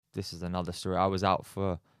this is another story. I was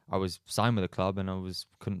signed with a club and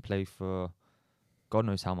couldn't play for God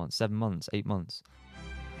knows how months, 7 months, 8 months.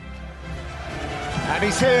 And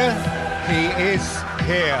he's here. He is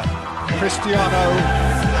here. Cristiano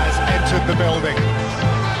has entered the building.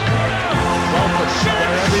 Welcome,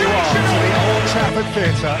 wherever you are, to the Old Trafford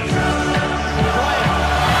Theatre.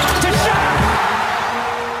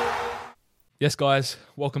 Yes, guys,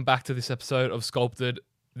 welcome back to this episode of Sculpted.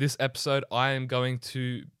 This episode, I am going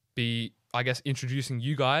to be, introducing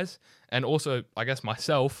you guys and also,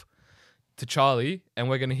 myself to Charlie, and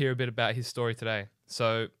we're going to hear a bit about his story today.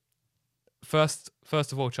 So, first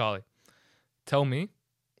of all, Charlie, tell me,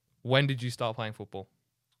 when did you start playing football?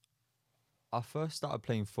 I first started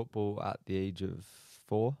playing football at the age of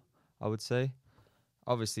 4, I would say.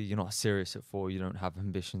 Obviously, you're not serious at 4. You don't have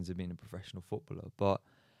ambitions of being a professional footballer. But,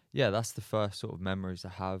 yeah, that's the first sort of memories I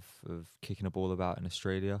have of kicking a ball about in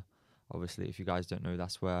Australia. Obviously, if you guys don't know,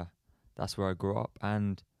 that's where I grew up.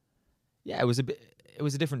 And, yeah, it was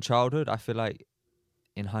a different childhood. I feel like,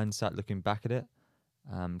 in hindsight, looking back at it,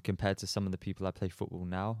 compared to some of the people I play football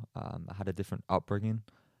now, I had a different upbringing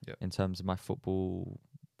in terms of my football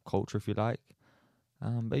culture, if you like.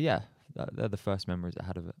 But yeah, they're the first memories I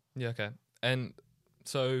had of it. Yeah, okay. And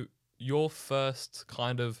so your first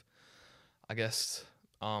kind of,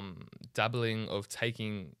 dabbling of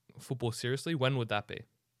taking football seriously, when would that be?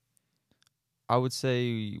 I would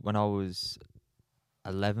say when I was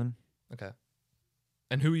 11. Okay.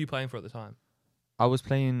 And who were you playing for at the time? I was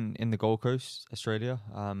playing in the Gold Coast, Australia,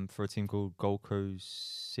 for a team called Gold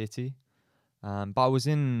Coast City. But I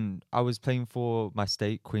was playing for my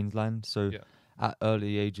state, Queensland. So at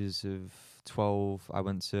early ages of 12, I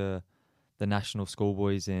went to the national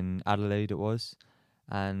schoolboys in Adelaide, it was.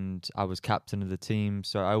 And I was captain of the team.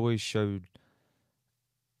 So I always showed,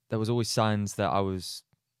 there was always signs that I was...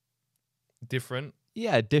 Different?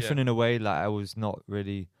 Yeah, different in a way. Like I was not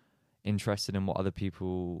really interested in what other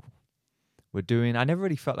people were doing. I never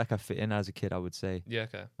really felt like I fit in as a kid, I would say. Yeah,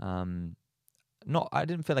 okay. I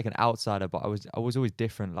didn't feel like an outsider, but I was always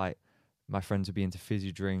different. Like my friends would be into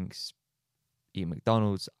fizzy drinks, eat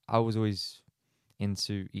McDonald's. I was always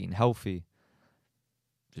into eating healthy,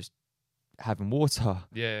 just having water.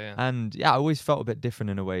 Yeah. And yeah, I always felt a bit different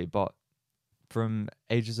in a way. But from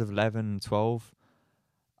ages of 11 and 12,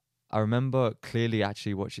 I remember clearly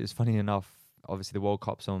actually watching. It's funny enough, obviously the World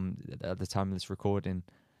Cup's on at the time of this recording.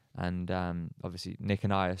 And obviously Nick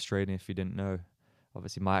and I are Australian, if you didn't know.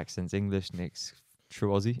 Obviously my accent's English, Nick's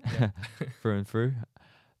true Aussie, through and through.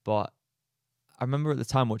 But I remember at the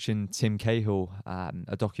time watching Tim Cahill,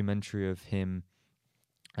 a documentary of him,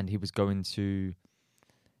 and he was going to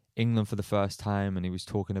England for the first time, and he was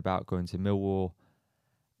talking about going to Millwall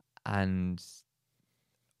and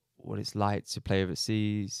what it's like to play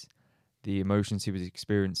overseas, the emotions he was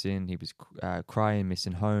experiencing. He was crying,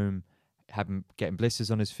 missing home, getting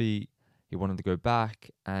blisters on his feet. He wanted to go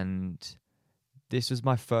back, and this was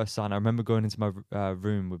my first sign. I remember going into my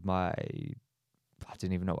room with I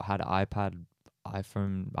didn't even know I had an iPad,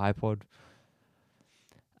 iPhone, iPod.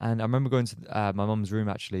 And I remember going to my mum's room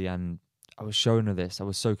actually, and I was showing her this. I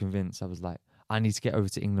was so convinced. I was like, I need to get over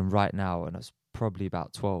to England right now. And I was probably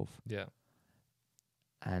about 12. Yeah.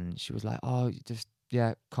 And she was like, oh, just,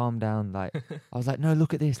 calm down. Like, I was like, no,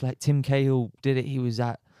 look at this. Like, Tim Cahill did it. He was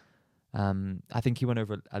at, I think he went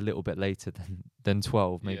over a little bit later than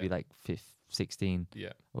 12, maybe like 16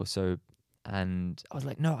 or so. And I was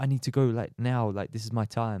like, no, I need to go like now. Like, this is my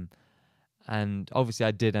time. And obviously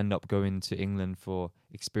I did end up going to England for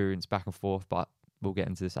experience back and forth, but we'll get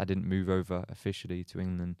into this. I didn't move over officially to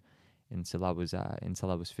England until I was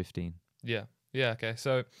 15. Yeah. Okay.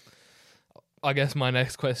 So I guess my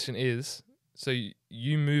next question is, so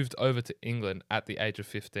you moved over to England at the age of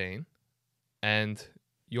 15 and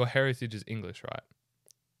your heritage is English, right?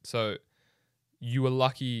 So you were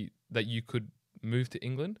lucky that you could move to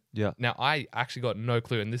England? Yeah. Now, I actually got no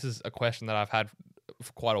clue, and this is a question that I've had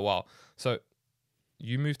for quite a while. So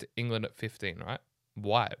you moved to England at 15, right?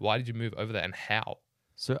 Why? Why did you move over there, and how?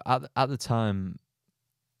 So at the time,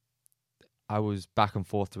 I was back and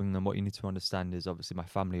forth to England. What you need to understand is obviously my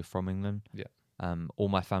family are from England. Yeah. All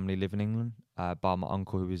my family live in England, bar my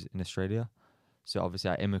uncle who was in Australia. So obviously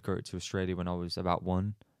I immigrated to Australia when I was about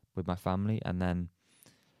 1 with my family. And then,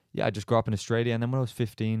 I just grew up in Australia. And then when I was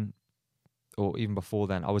 15, or even before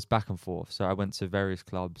then, I was back and forth. So I went to various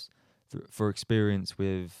clubs for experience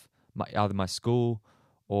with either my school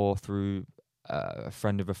or through a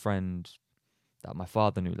friend of a friend that my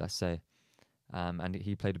father knew, let's say. And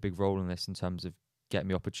he played a big role in this in terms of getting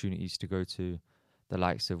me opportunities to go to the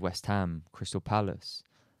likes of West Ham, Crystal Palace,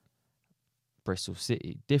 Bristol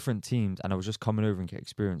City, different teams, and I was just coming over and get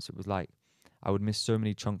experience. It was like I would miss so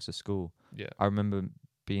many chunks of school. Yeah. I remember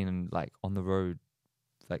being like on the road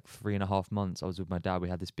like 3.5 months. I was with my dad. We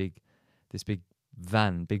had this big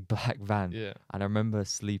van, big black van, Yeah. and I remember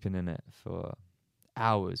sleeping in it for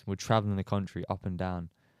hours. We're traveling the country up and down.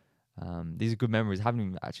 These are good memories. I haven't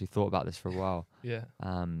even actually thought about this for a while. Yeah.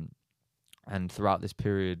 And throughout this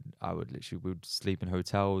period, we would sleep in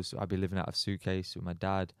hotels. I'd be living out of suitcase with my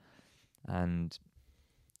dad, and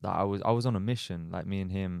like, I was on a mission. Like me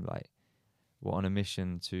and him, like were on a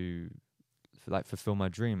mission to fulfill my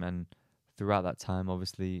dream. And throughout that time,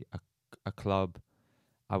 obviously, a club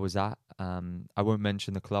I was at. I won't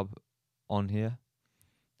mention the club on here.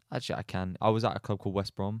 Actually, I can. I was at a club called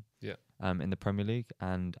West Brom. Yeah. In the Premier League,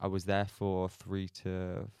 and I was there for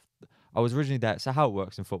I was originally there. So how it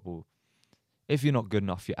works in football, if you're not good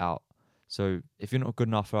enough, you're out. So if you're not good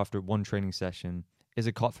enough after one training session, it's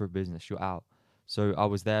a cutthroat business. You're out. So I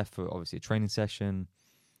was there for obviously a training session,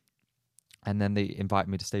 and then they invited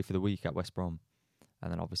me to stay for the week at West Brom,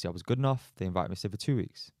 and then obviously I was good enough. They invited me to stay for 2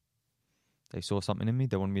 weeks. They saw something in me.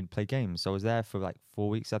 They wanted me to play games. So I was there for like 4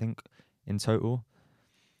 weeks, I think, in total.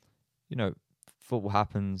 You know, football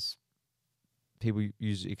happens. People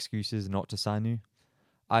use excuses not to sign you.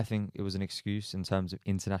 I think it was an excuse in terms of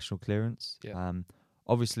international clearance. Yeah.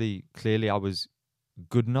 Obviously, clearly, I was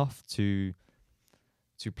good enough to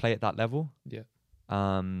play at that level. Yeah.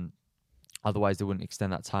 Otherwise, they wouldn't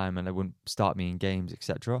extend that time and they wouldn't start me in games,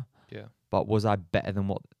 etc. Yeah. But was I better than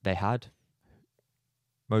what they had?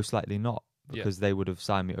 Most likely not, because they would have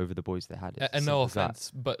signed me over the boys they had. And no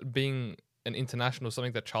offense, but being an international,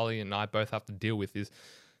 something that Charlie and I both have to deal with is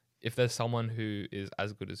if there's someone who is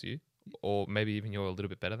as good as you, or maybe even you're a little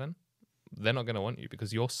bit better than, they're not going to want you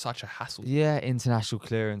because you're such a hassle. Yeah, international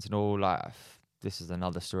clearance and all. Like, this is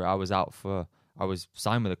another story. I was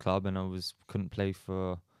signed with a club and couldn't play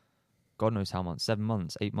for God knows how months, 7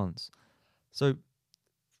 months, 8 months. So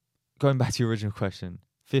going back to your original question,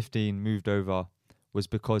 15 moved over was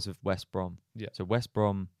because of West Brom. Yeah. So West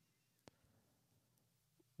Brom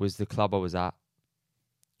was the club I was at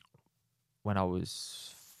when I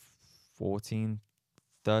was 14,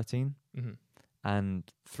 13. Mm-hmm. And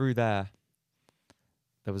through there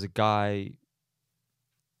was a guy,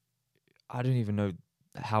 I don't even know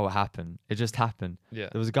how it happened. It just happened. Yeah.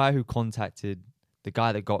 There was a guy who contacted the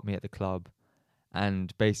guy that got me at the club,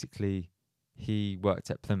 and basically he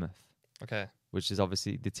worked at Plymouth. Okay. Which is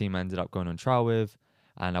obviously the team I ended up going on trial with,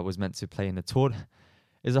 and I was meant to play in the tournament.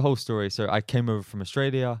 It's a whole story. So I came over from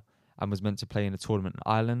Australia and was meant to play in a tournament in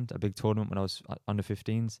Ireland, a big tournament when I was under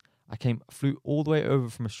 15s. Flew all the way over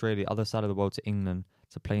from Australia, other side of the world, to England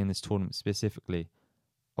to play in this tournament specifically.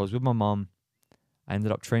 I was with my mum. I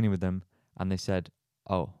ended up training with them, and they said,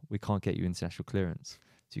 "Oh, we can't get you international clearance,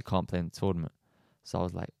 so you can't play in the tournament." So I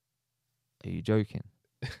was like, "Are you joking?"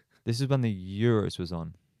 This is when the Euros was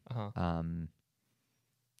on. Uh-huh.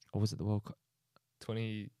 Or was it the World Cup?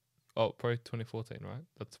 Probably 2014, right?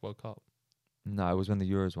 That's World Cup. No, it was when the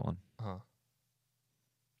Euros were on. Uh-huh.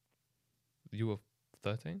 You were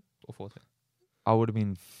 13 or 14? I would have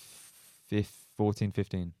been 14,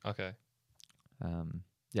 15. Okay.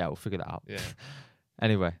 Yeah, we'll figure that out. Yeah.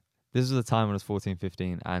 Anyway, this was the time when I was 14,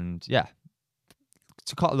 15. And yeah,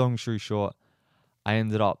 to cut a long story short, I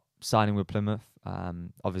ended up signing with Plymouth.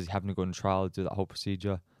 Obviously having to go on trial, do that whole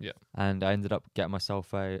procedure. Yeah. And I ended up getting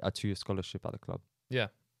myself a 2-year scholarship at the club. Yeah.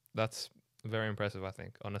 That's very impressive, I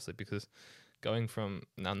think, honestly, because going from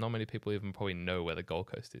now, not many people even probably know where the Gold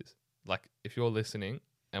Coast is. Like, if you're listening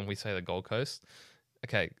and we say the Gold Coast,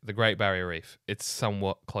 okay, the Great Barrier Reef, it's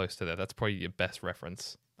somewhat close to there. That's probably your best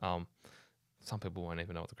reference. Some people won't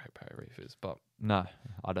even know what the Great Barrier Reef is, but No,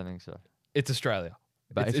 I don't think so. it's Australia.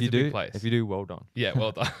 But it's if you a big do, place. well done. Yeah,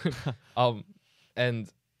 well done. And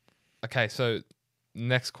okay, so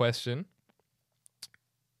next question.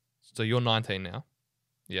 So you're 19 now,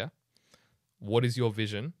 yeah? What is your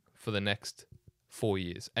vision for the next 4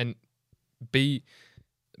 years? And be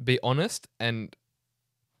honest, and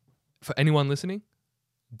for anyone listening,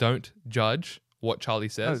 don't judge what Charlie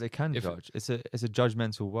says. No, they can judge. It's a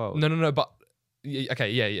judgmental world. No, but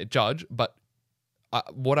okay, judge. But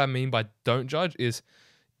what I mean by don't judge is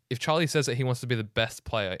if Charlie says that he wants to be the best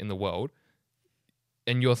player in the world,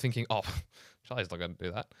 and you're thinking, oh, Charlie's not going to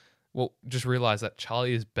do that. Well, just realize that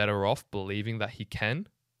Charlie is better off believing that he can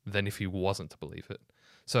than if he wasn't to believe it.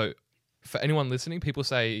 So for anyone listening, people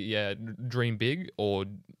say, yeah, dream big, or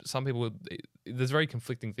some people, there's very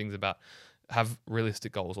conflicting things about have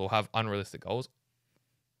realistic goals or have unrealistic goals.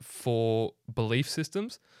 For belief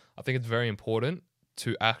systems, I think it's very important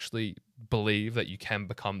to actually believe that you can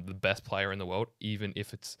become the best player in the world, even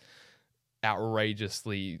if it's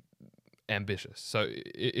outrageously ambitious. So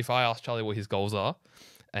if I ask Charlie what his goals are,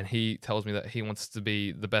 and he tells me that he wants to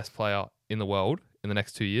be the best player in the world in the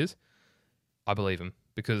next 2 years, I believe him,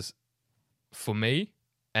 because for me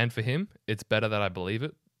and for him, it's better that I believe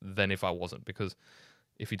it than if I wasn't, because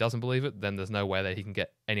if he doesn't believe it, then there's no way that he can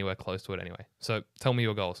get anywhere close to it anyway. So tell me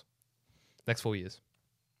your goals. Next 4 years.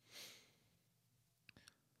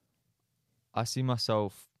 I see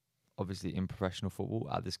myself obviously in professional football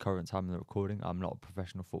at this current time of the recording. I'm not a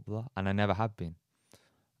professional footballer, and I never have been.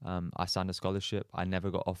 I signed a scholarship. I never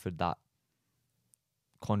got offered that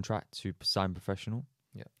contract to sign professional.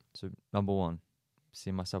 Yeah. So number one,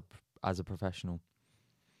 see myself as a professional.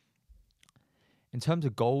 In terms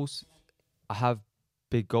of goals, I have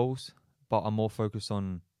big goals, but I'm more focused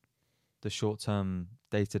on the short-term,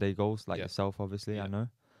 day-to-day goals, like yourself, obviously. Yeah. I know.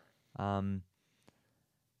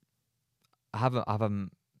 I have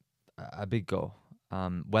a big goal.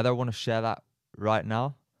 Whether I want to share that right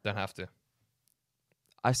now, Don't have to.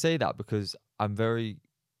 I say that because I'm very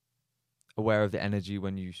aware of the energy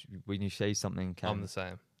when you say something, Ken, I'm the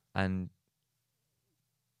same. and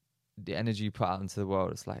the energy you put out into the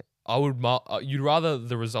world. It's like I would. You'd rather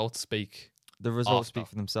the results speak. the results After. speak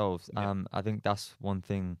for themselves. Yeah. I think that's one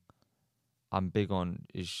thing I'm big on,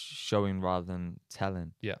 is showing rather than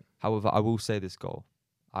telling. Yeah. However, I will say this goal.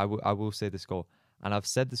 I will say this goal, and I've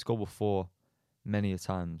said this goal before many a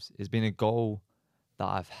times. It's been a goal that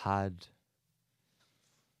I've had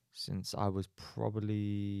since I was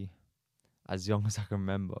probably as young as I can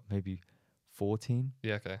remember, maybe 14,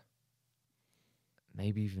 Yeah. Okay.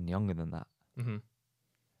 maybe even younger than that. Mm-hmm.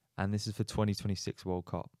 And this is for 2026 World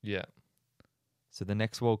Cup. Yeah. So the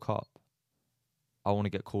next World Cup, I want to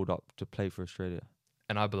get called up to play for Australia.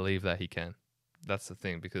 And I believe that he can. That's the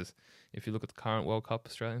thing, because if you look at the current World Cup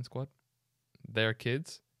Australian squad, there are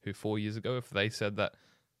kids who 4 years ago, if they said that,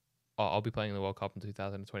 oh, I'll be playing in the World Cup in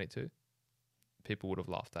 2022, people would have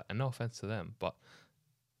laughed at. And no offense to them, but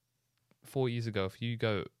 4 years ago, if you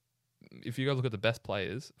go look at the best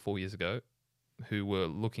players 4 years ago who were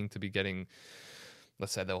looking to be getting,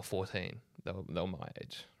 let's say they were 14, they were my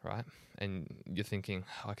age, right? And you're thinking,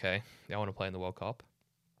 okay, I want to play in the World Cup.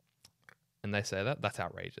 And they say that's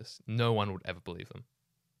outrageous. No one would ever believe them.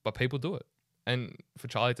 But people do it. And for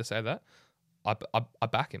Charlie to say that, I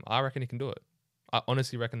back him. I reckon he can do it. I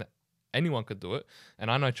honestly reckon that anyone could do it. And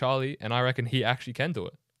I know Charlie, and I reckon he actually can do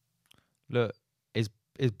it. Look, it's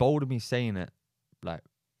bold of me saying it, like,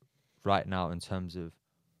 right now in terms of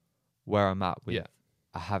where I'm at with. Yeah.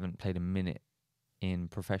 I haven't played a minute in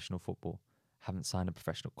professional football, haven't signed a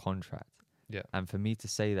professional contract. Yeah. And for me to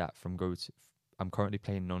say that I'm currently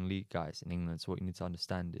playing non-league guys in England, so what you need to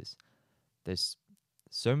understand is there's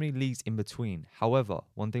so many leagues in between. However,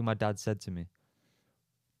 one thing my dad said to me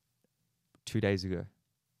 2 days ago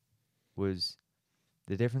was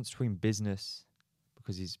the difference between business,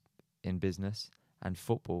 because he's in business, and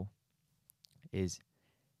football is,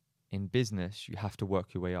 in business, you have to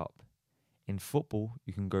work your way up. In football,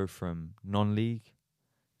 you can go from non-league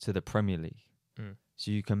to the Premier League. Mm.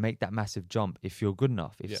 So you can make that massive jump if you're good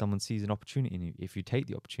enough, if Yeah. someone sees an opportunity in you, if you take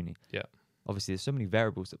the opportunity. Yeah. Obviously, there's so many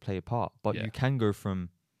variables that play a part, but Yeah. you can go from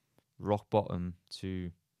rock bottom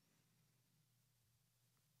to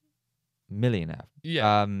millionaire.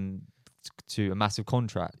 Yeah. To a massive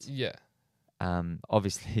contract. Yeah.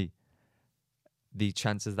 Obviously, the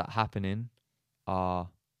chances that happening are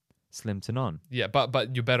slim to none. Yeah,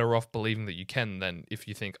 but you're better off believing that you can than if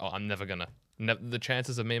you think, oh, I'm never going to. The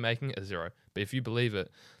chances of me making it are zero. But if you believe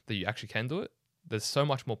it, that you actually can do it, there's so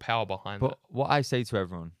much more power behind But it. what I say to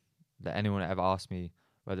everyone, that anyone that ever asks me,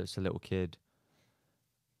 whether it's a little kid,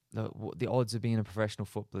 look, what the odds of being a professional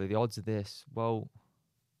footballer, the odds of this, well,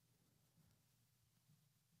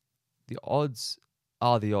 the odds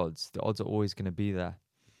are the odds. The odds are always going to be there.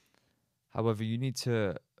 However, you need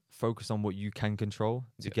to focus on what you can control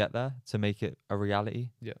to Yeah. get there, to make it a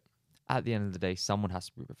reality. Yeah. At the end of the day, someone has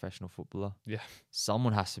to be a professional footballer. Yeah.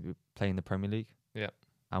 Someone has to be playing the Premier League. Yeah.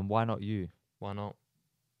 And why not you? Why not?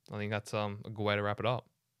 I think that's a good way to wrap it up.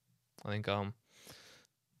 I think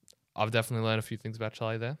I've definitely learned a few things about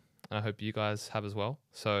Charlie there, and I hope you guys have as well.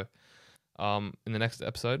 So in the next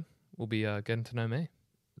episode, we'll be getting to know me.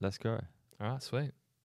 Let's go. All right, sweet.